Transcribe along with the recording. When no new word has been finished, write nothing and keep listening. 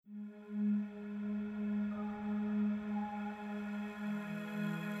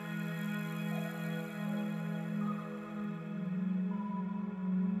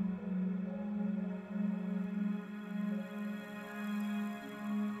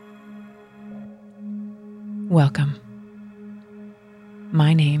Welcome.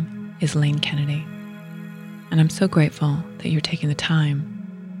 My name is Lane Kennedy, and I'm so grateful that you're taking the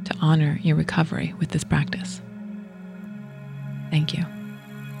time to honor your recovery with this practice. Thank you.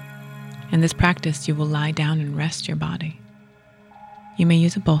 In this practice, you will lie down and rest your body. You may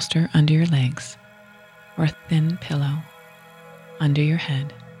use a bolster under your legs or a thin pillow under your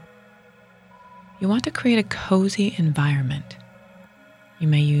head. You want to create a cozy environment. You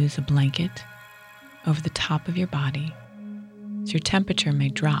may use a blanket over the top of your body so your temperature may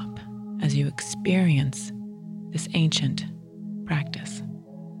drop as you experience this ancient practice.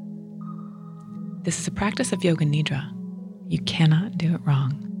 This is a practice of Yoga Nidra. You cannot do it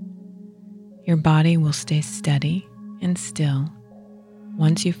wrong. Your body will stay steady and still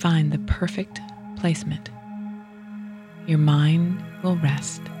once you find the perfect placement. Your mind will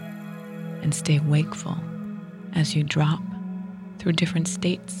rest and stay wakeful as you drop through different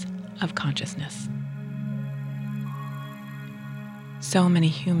states of consciousness. So many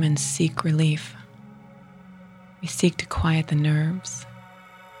humans seek relief. We seek to quiet the nerves,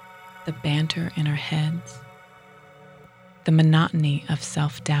 the banter in our heads, the monotony of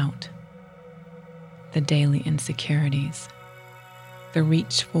self-doubt, the daily insecurities, the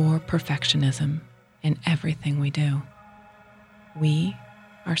reach for perfectionism in everything we do. We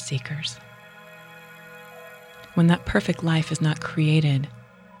are seekers. When that perfect life is not created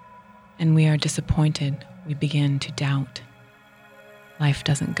and we are disappointed, we begin to doubt. Life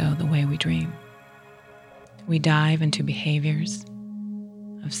doesn't go the way we dream. We dive into behaviors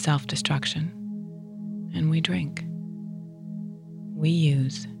of self-destruction, and we drink. We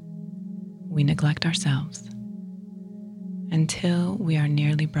use. We neglect ourselves until we are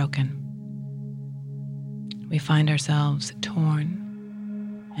nearly broken. We find ourselves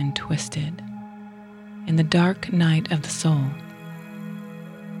torn and twisted in the dark night of the soul,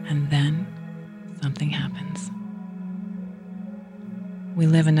 and then something happens. We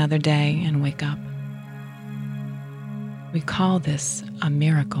live another day and wake up. We call this a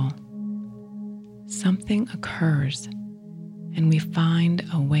miracle. Something occurs and we find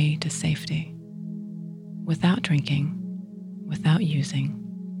a way to safety without drinking, without using.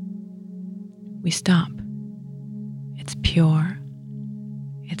 We stop. It's pure.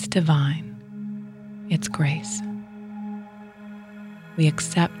 It's divine. It's grace. We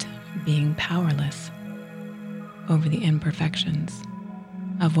accept being powerless over the imperfections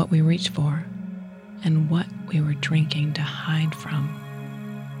of what we reach for and what we were drinking to hide from,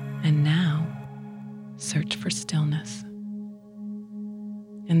 and now search for stillness.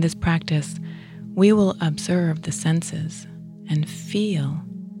 In this practice, we will observe the senses and feel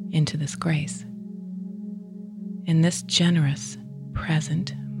into this grace. In this generous,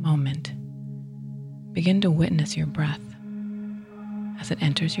 present moment, begin to witness your breath as it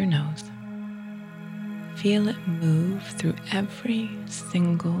enters your nose. Feel it move through every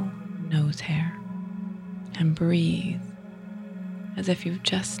single nose hair and breathe as if you've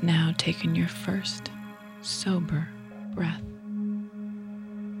just now taken your first sober breath.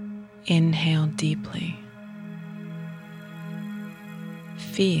 Inhale deeply.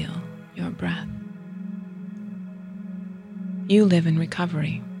 Feel your breath. You live in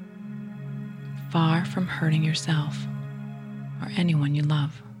recovery, far from hurting yourself or anyone you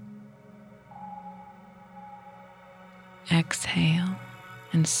love. Exhale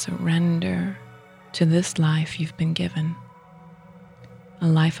and surrender to this life you've been given, a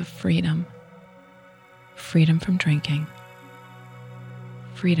life of freedom, freedom from drinking,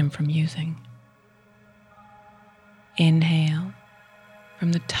 freedom from using. Inhale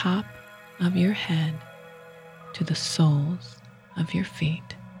from the top of your head to the soles of your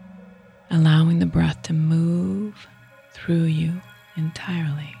feet, allowing the breath to move through you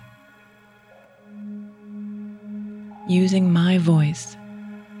entirely. Using my voice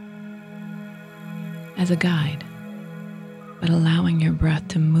as a guide, but allowing your breath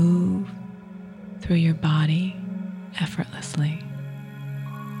to move through your body effortlessly.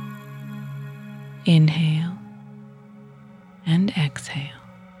 Inhale and exhale.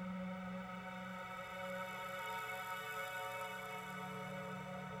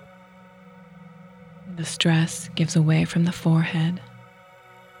 The stress gives away from the forehead.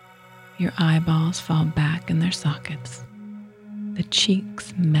 Your eyeballs fall back in their sockets. The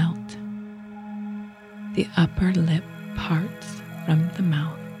cheeks melt. The upper lip parts from the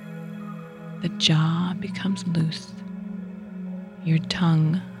mouth. The jaw becomes loose. Your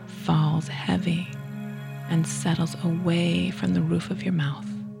tongue falls heavy and settles away from the roof of your mouth.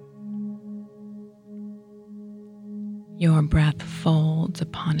 Your breath folds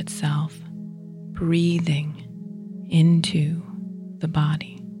upon itself, breathing into the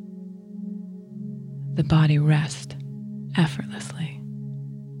body. the body rest effortlessly.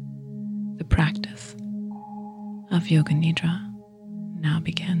 The practice of Yoga Nidra now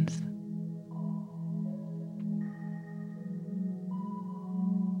begins.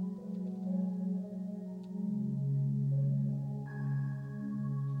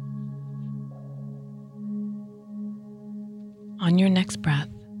 On your next breath,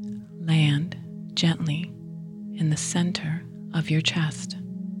 land gently in the center of your chest,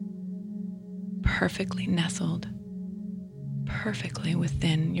 perfectly nestled, perfectly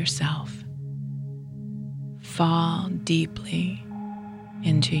within yourself. Fall deeply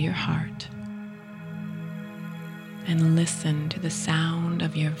into your heart and listen to the sound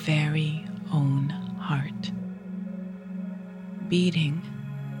of your very own heart, beating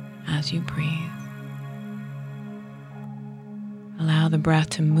as you breathe. Allow the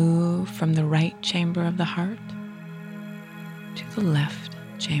breath to move from the right chamber of the heart to the left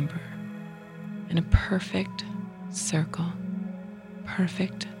chamber in a perfect circle,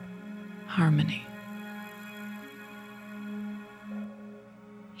 perfect harmony.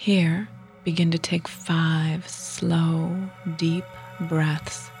 Here, begin to take 5 slow, deep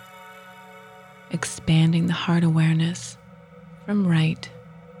breaths, expanding the heart awareness from right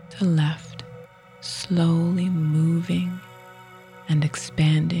to left, slowly moving and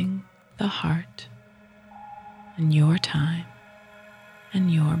expanding the heart in your time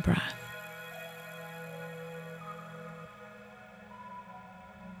and your breath.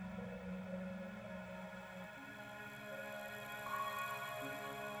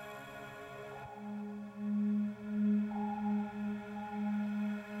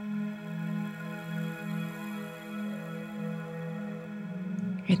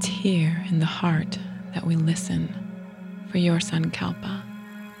 It's here in the heart that we listen for your sankalpa,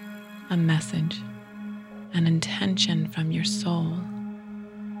 a message, an intention from your soul.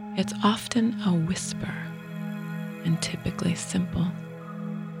 It's often a whisper and typically simple.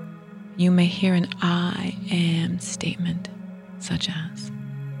 You may hear an I am statement such as,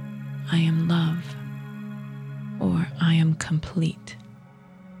 I am love, or I am complete,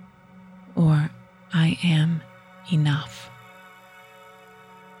 or I am enough.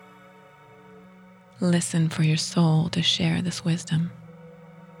 Listen for your soul to share this wisdom.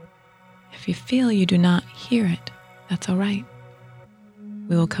 If you feel you do not hear it, that's all right.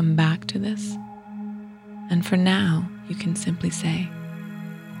 We will come back to this. And for now, you can simply say,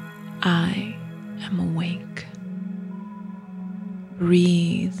 I am awake.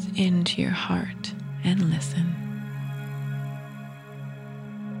 Breathe into your heart and listen.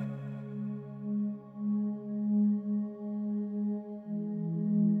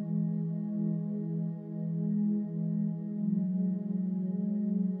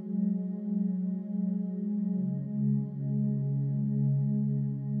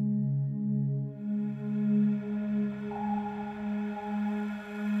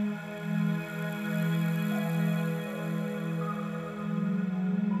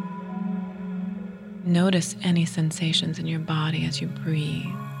 Notice any sensations in your body as you breathe.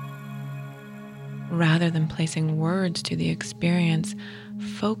 Rather than placing words to the experience,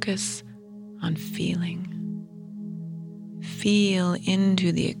 focus on feeling. Feel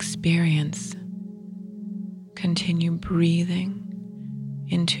into the experience. Continue breathing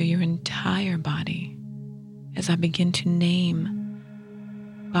into your entire body as I begin to name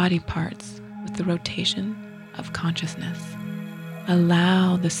body parts with the rotation of consciousness.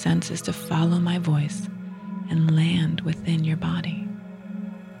 Allow the senses to follow my voice and land within your body.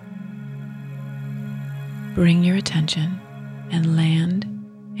 Bring your attention and land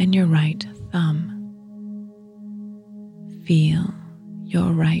in your right thumb. Feel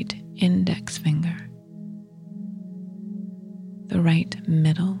your right index finger, the right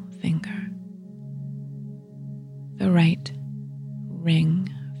middle finger, the right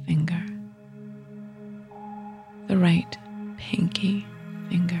ring finger, the right pinky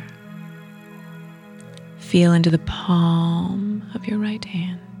finger. Feel into the palm of your right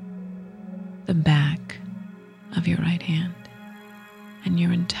hand, the back of your right hand, and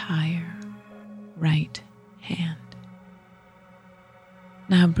your entire right hand.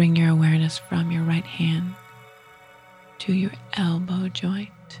 Now bring your awareness from your right hand to your elbow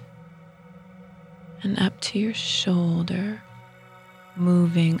joint and up to your shoulder,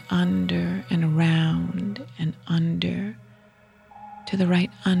 moving under and around and under to the right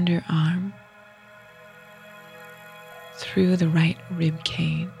underarm, through the right rib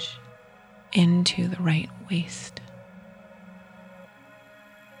cage, into the right waist.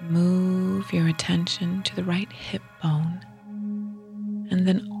 Move your attention to the right hip bone, and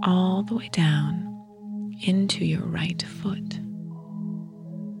then all the way down into your right foot.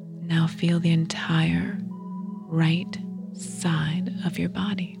 Now feel the entire right side of your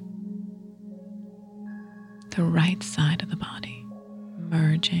body. The right side of the body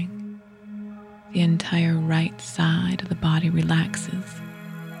merging. The entire right side of the body relaxes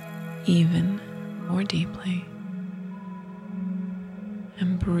even more deeply.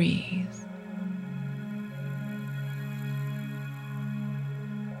 And breathe.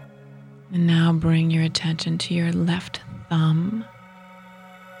 And now bring your attention to your left thumb,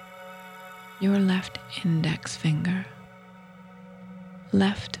 your left index finger,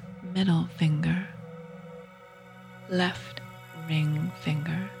 left middle finger, left ring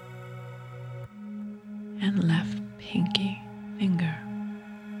finger, and left pinky finger.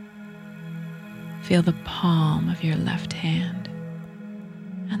 Feel the palm of your left hand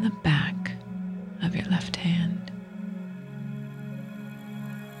and the back of your left hand.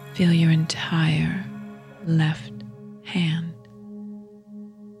 Feel your entire left hand.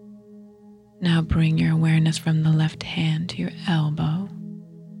 Now bring your awareness from the left hand to your elbow,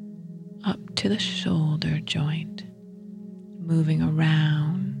 up to the shoulder joint, moving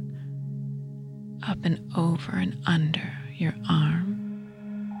around, up and over and under your arm,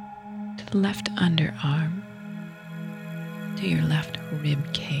 to the left underarm, to your left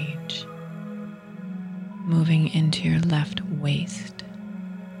rib cage, moving into your left waist,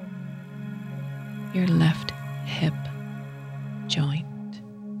 your left hip joint,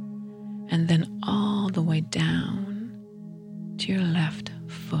 and then all the way down to your left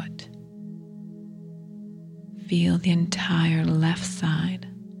foot. Feel the entire left side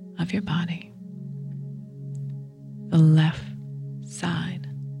of your body, the left side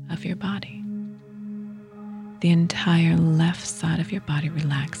of your body. The entire left side of your body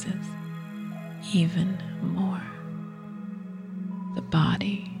relaxes even more. The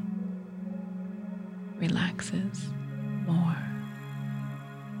body relaxes more.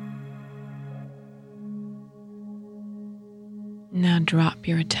 Now drop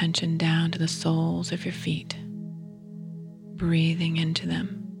your attention down to the soles of your feet, breathing into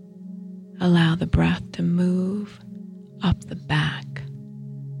them. Allow the breath to move up the back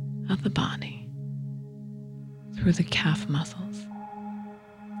of the body, through the calf muscles,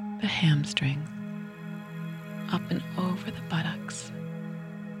 the hamstrings, up and over the buttocks,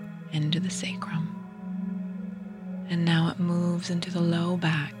 into the sacrum. And now it moves into the low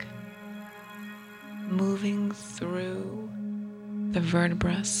back, moving through the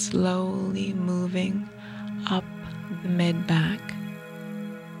vertebra, slowly moving up the mid-back,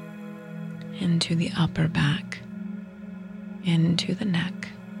 into the upper back, into the neck.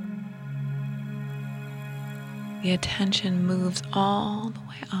 The attention moves all the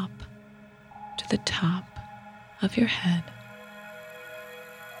way up to the top of your head.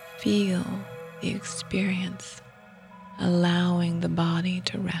 Feel the experience, allowing the body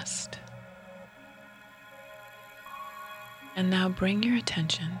to rest. And now bring your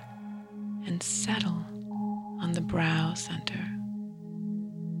attention and settle on the brow center,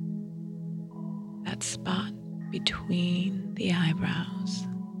 that spot between the eyebrows,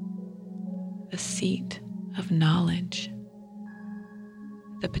 the seat of knowledge.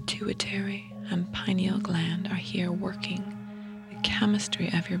 The pituitary and pineal gland are here working the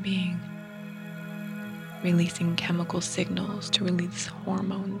chemistry of your being, releasing chemical signals to release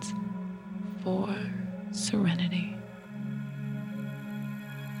hormones for serenity.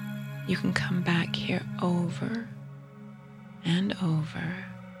 You can come back here over and over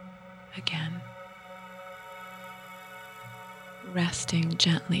again, resting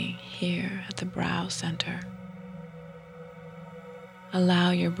gently here at the brow center.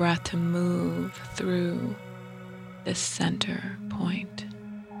 Allow your breath to move through this center point,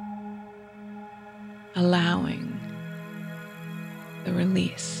 allowing the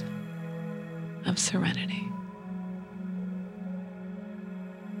release of serenity.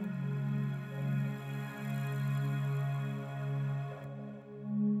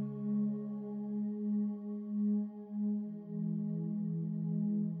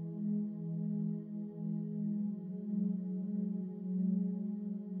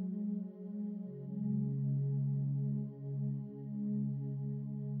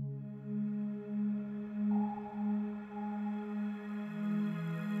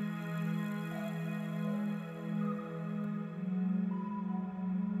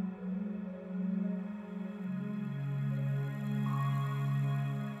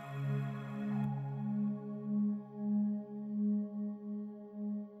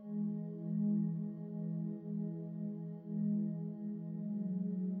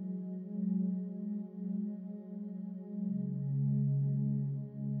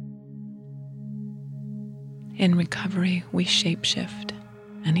 In recovery, we shapeshift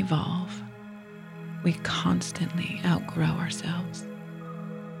and evolve. We constantly outgrow ourselves.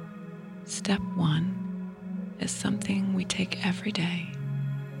 Step 1 is something we take every day.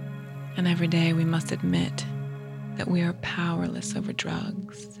 And every day we must admit that we are powerless over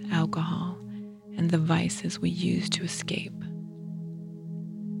drugs, alcohol, and the vices we use to escape.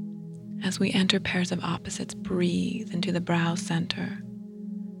 As we enter pairs of opposites, breathe into the brow center,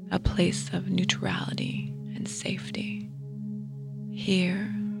 a place of neutrality and safety.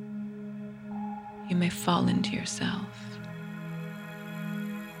 Here, you may fall into yourself.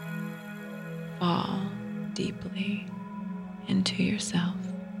 Fall deeply into yourself.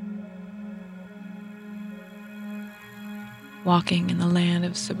 Walking in the land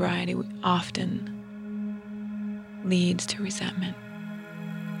of sobriety often leads to resentment.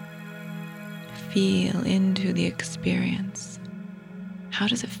 Feel into the experience. How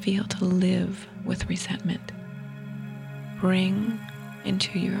does it feel to live with resentment? Bring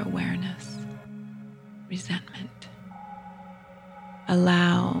into your awareness resentment.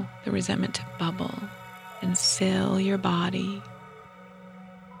 Allow the resentment to bubble and fill your body.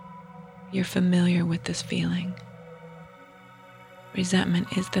 You're familiar with this feeling.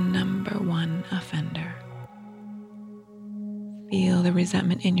 Resentment is the number one offender. Feel the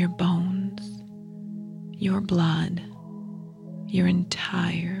resentment in your bones, your blood, your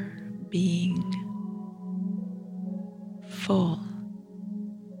entire being, full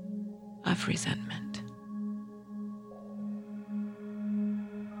of resentment.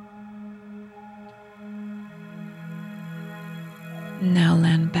 Now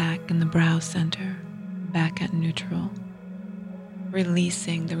land back in the brow center, back at neutral,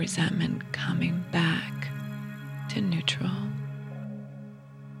 releasing the resentment, coming back to neutral,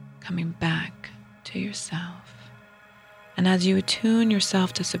 coming back to yourself. And as you attune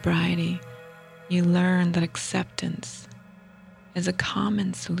yourself to sobriety, you learn that acceptance is a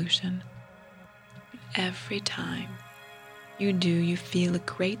common solution. Every time you do, you feel a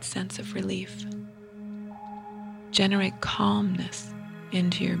great sense of relief. Generate calmness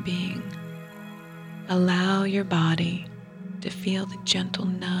into your being. Allow your body to feel the gentle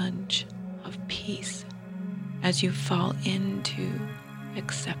nudge of peace as you fall into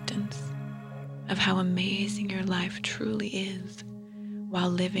acceptance of how amazing your life truly is while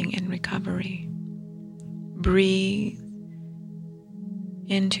living in recovery. Breathe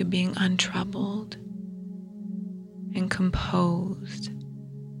into being untroubled and composed.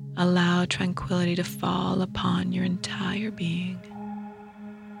 Allow tranquility to fall upon your entire being.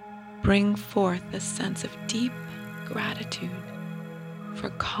 Bring forth a sense of deep gratitude for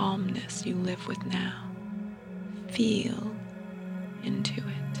calmness you live with now. Feel into it.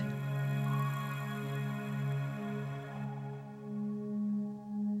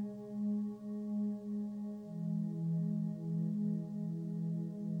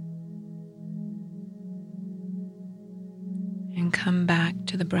 And come back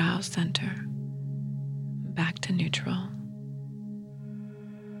to the brow center, back to neutral.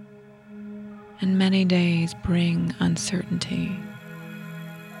 And many days bring uncertainty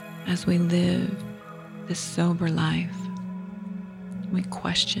as we live this sober life. We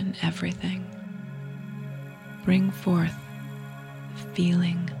question everything. Bring forth the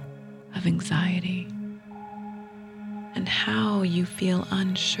feeling of anxiety and how you feel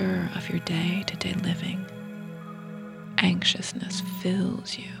unsure of your day-to-day living. Anxiousness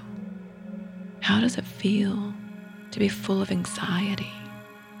fills you. How does it feel to be full of anxiety?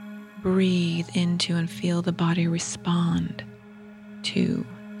 Breathe into and feel the body respond to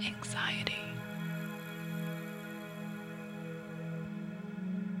anxiety.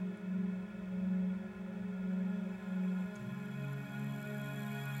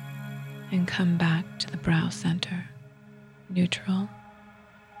 And come back to the brow center, neutral,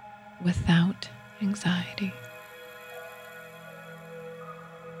 without anxiety.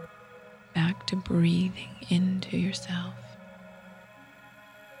 Back to breathing into yourself.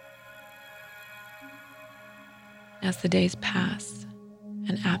 As the days pass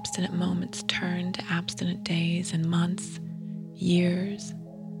and abstinent moments turn to abstinent days and months, years,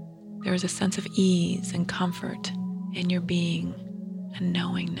 there is a sense of ease and comfort in your being and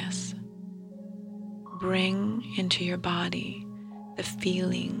knowingness. Bring into your body the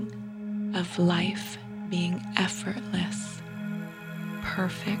feeling of life being effortless,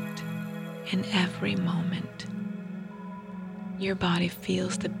 perfect in every moment. Your body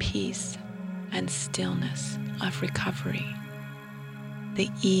feels the peace and stillness of recovery, the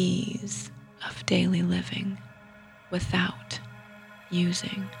ease of daily living without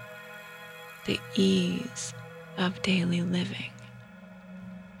using, the ease of daily living,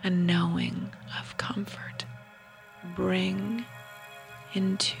 a knowing of comfort. Bring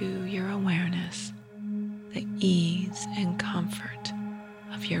into your awareness the ease and comfort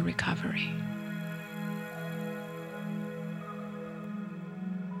of your recovery.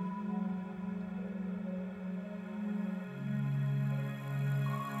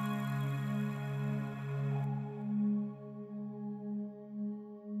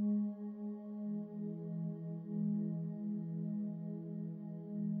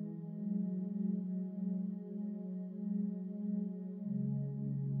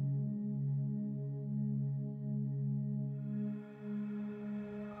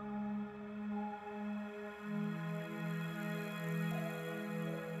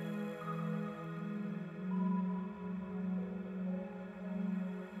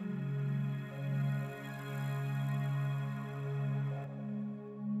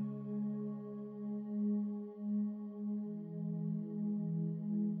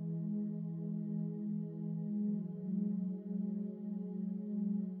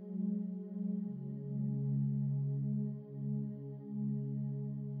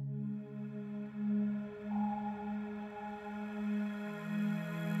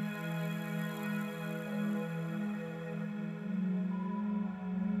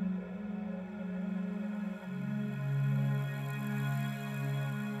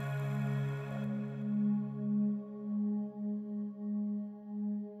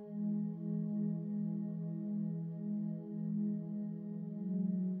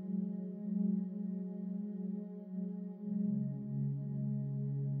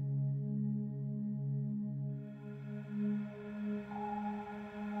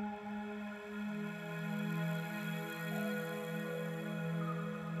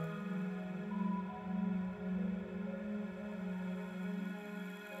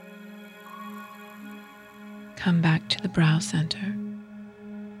 Come back to the brow center,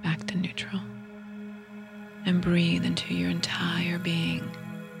 back to neutral, and breathe into your entire being,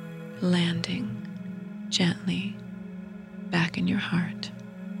 landing gently back in your heart.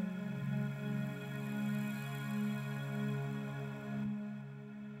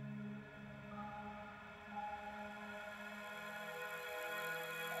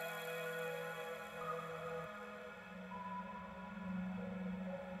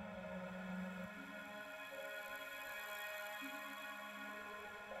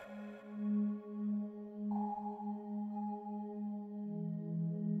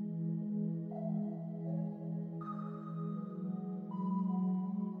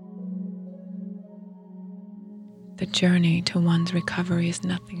 The journey to one's recovery is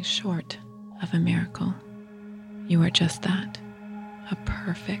nothing short of a miracle. You are just that, a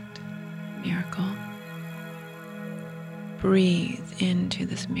perfect miracle. Breathe into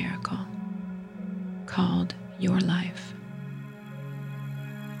this miracle called your life.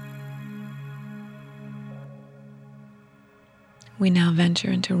 We now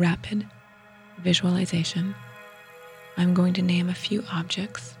venture into rapid visualization. I'm going to name a few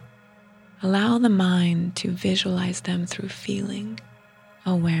objects. Allow the mind to visualize them through feeling,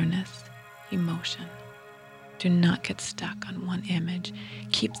 awareness, emotion. Do not get stuck on one image.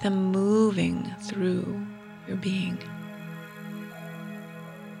 Keep them moving through your being.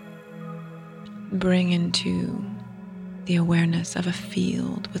 Bring into the awareness of a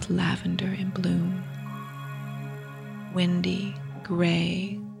field with lavender in bloom, windy,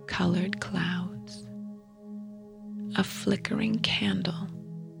 gray, colored clouds, a flickering candle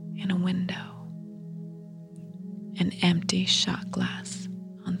in a window, an empty shot glass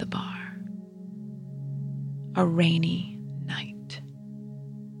on the bar, a rainy night,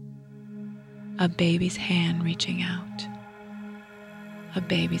 a baby's hand reaching out, a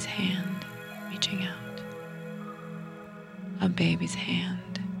baby's hand reaching out, a baby's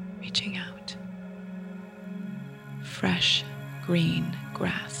hand reaching out, fresh green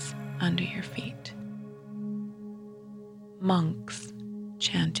grass under your feet, monks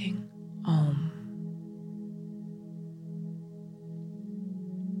chanting Om.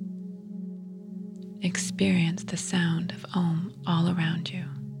 Experience the sound of Om all around you.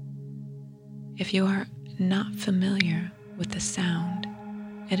 If you are not familiar with the sound,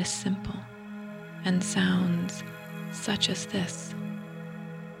 it is simple and sounds such as this.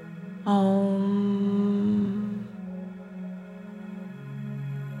 Om.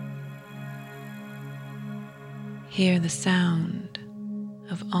 Hear the sound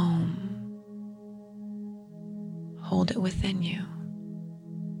of Om. Hold it within you.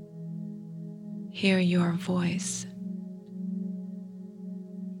 Hear your voice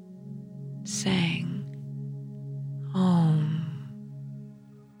saying Om.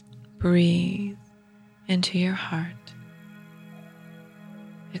 Breathe into your heart.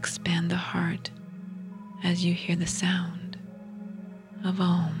 Expand the heart as you hear the sound of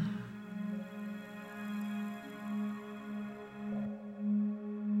Om.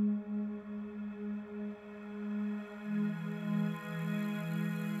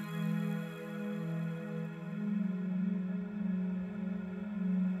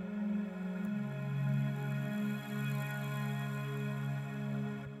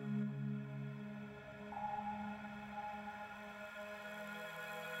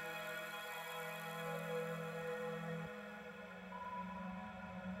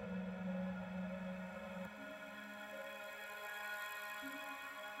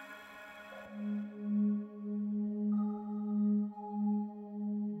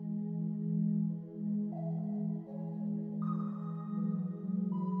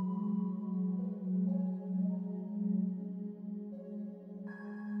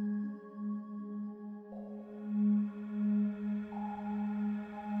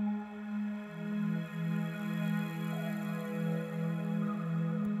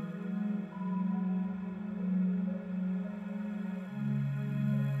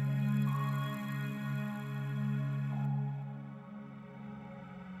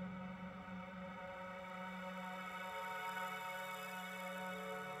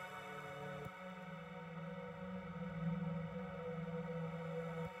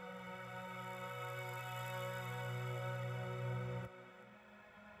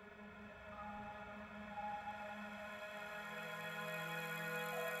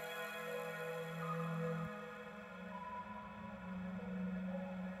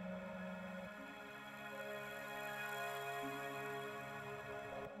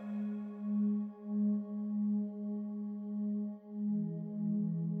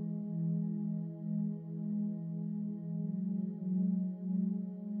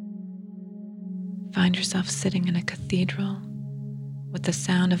 Find yourself sitting in a cathedral with the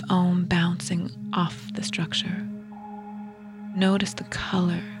sound of Om bouncing off the structure. Notice the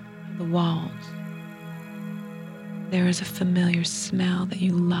color of the walls. There is a familiar smell that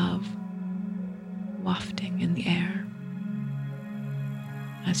you love wafting in the air.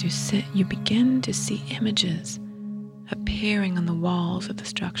 As you sit, you begin to see images appearing on the walls of the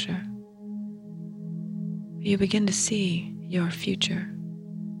structure. You begin to see your future.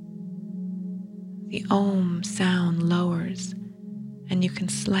 The Om sound lowers, and you can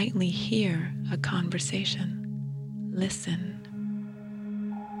slightly hear a conversation. Listen.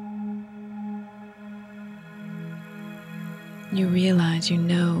 You realize you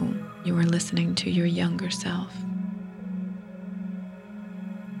know you are listening to your younger self.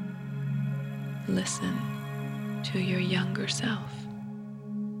 Listen to your younger self.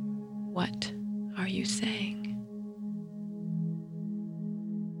 What are you saying?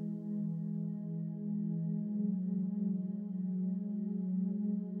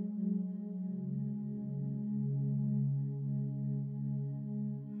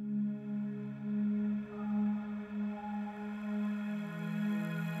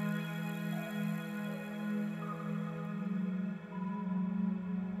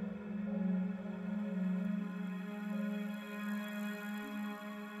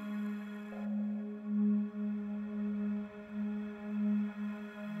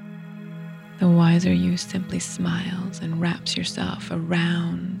 The wiser you simply smiles and wraps yourself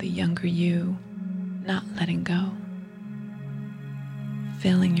around the younger you, not letting go,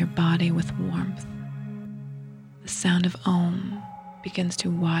 filling your body with warmth. The sound of Om begins to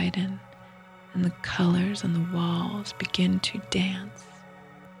widen, and the colors on the walls begin to dance.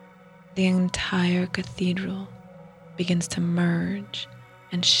 The entire cathedral begins to merge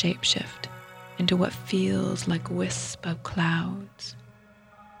and shapeshift into what feels like a wisp of clouds.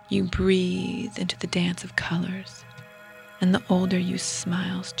 You breathe into the dance of colors, and the older you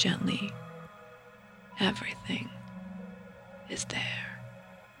smiles gently. Everything is there,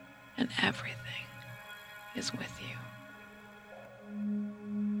 and everything is with you.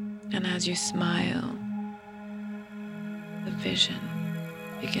 And as you smile, the vision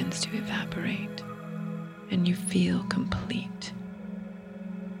begins to evaporate, and you feel complete.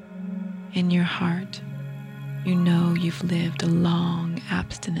 In your heart, you know you've lived a long,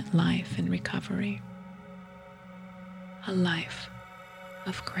 abstinent life in recovery, a life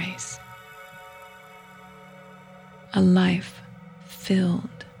of grace, a life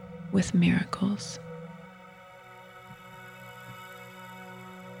filled with miracles.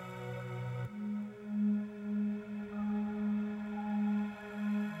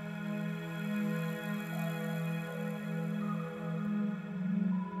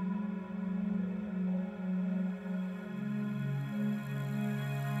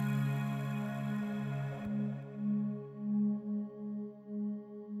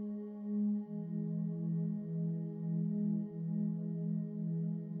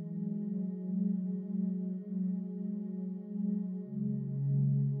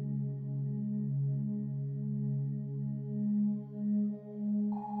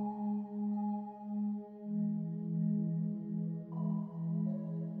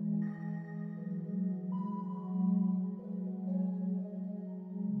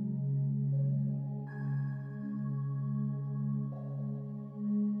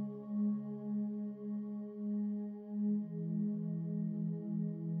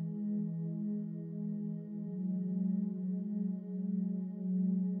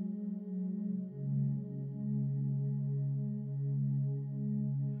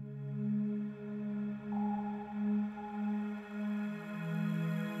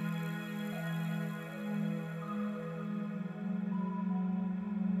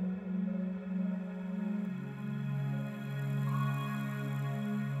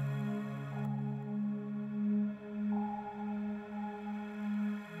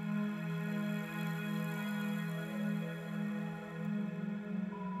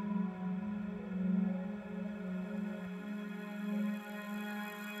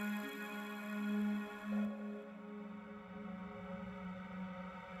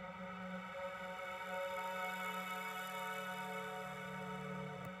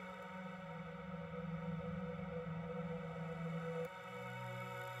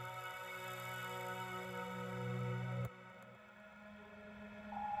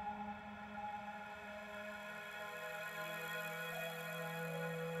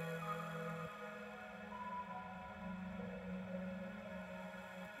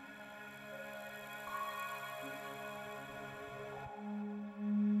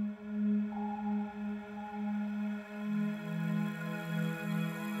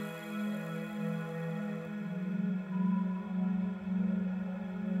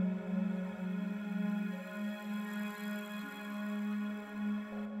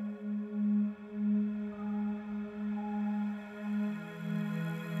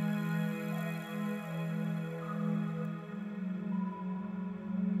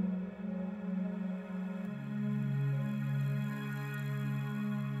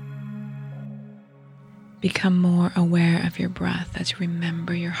 Become more aware of your breath as you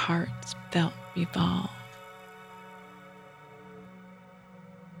remember your heart's belt revolve.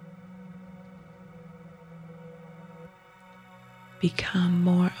 Become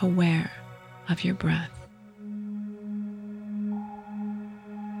more aware of your breath.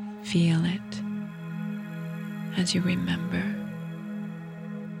 Feel it as you remember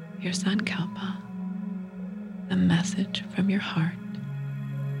your Sankalpa, the message from your heart,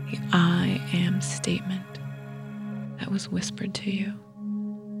 the I am statement that was whispered to you.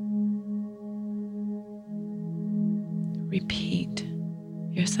 Repeat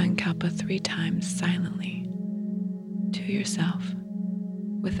your Sankalpa 3 times silently to yourself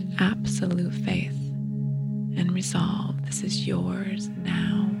with absolute faith and resolve. This is yours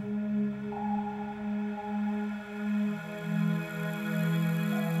now.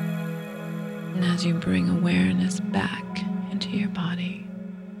 And as you bring awareness back into your body,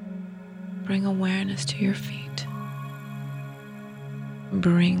 bring awareness to your feet.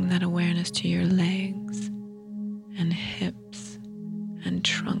 Bring that awareness to your legs and hips and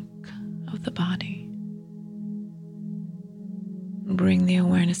trunk of the body. Bring the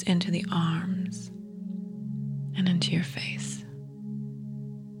awareness into the arms and into your face.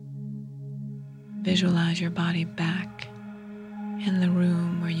 Visualize your body back in the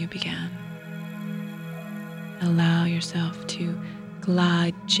room where you began. Allow yourself to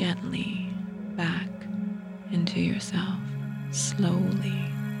glide gently back into yourself, slowly,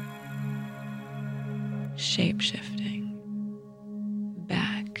 shape-shifting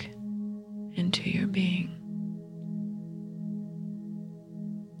back into your being.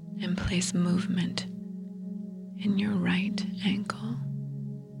 And place movement in your right ankle,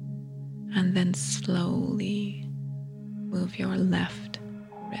 and then slowly move your left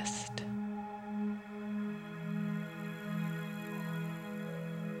wrist.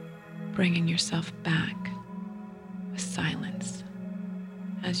 Bringing yourself back with silence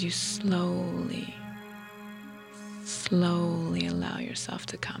as you slowly allow yourself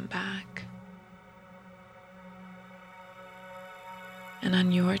to come back. And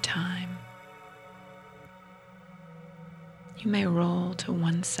on your time, you may roll to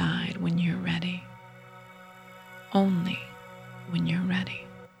one side when you're ready, only when you're ready.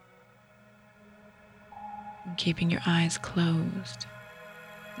 And keeping your eyes closed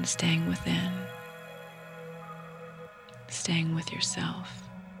and staying within, staying with yourself.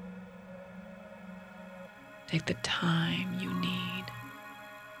 Take the time you need,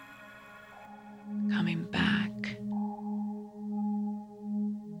 coming back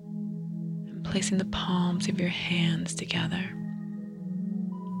and placing the palms of your hands together and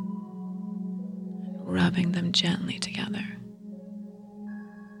rubbing them gently together,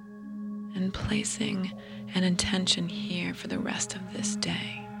 and placing an intention here for the rest of this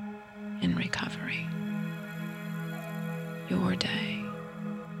day in recovery. Your day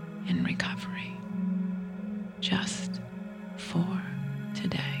in recovery, just for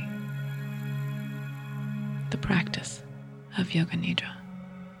today. The practice of Yoga Nidra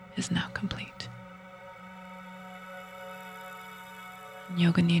is now complete.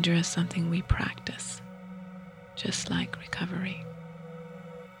 Yoga Nidra is something we practice, just like recovery.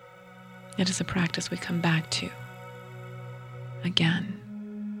 It is a practice we come back to again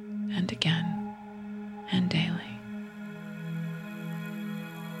and again and daily.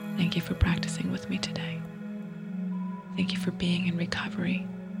 Thank you for practicing with me today. Thank you for being in recovery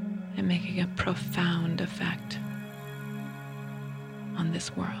and making a profound effect on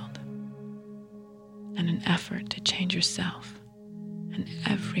this world, and an effort to change yourself and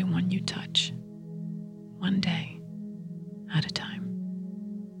everyone you touch, one day at a time.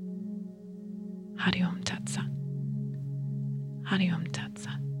 Hari Om Tat Sat. Hari Om Tat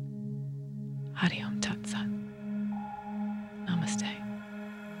Sat. Hari Om Tat Sat.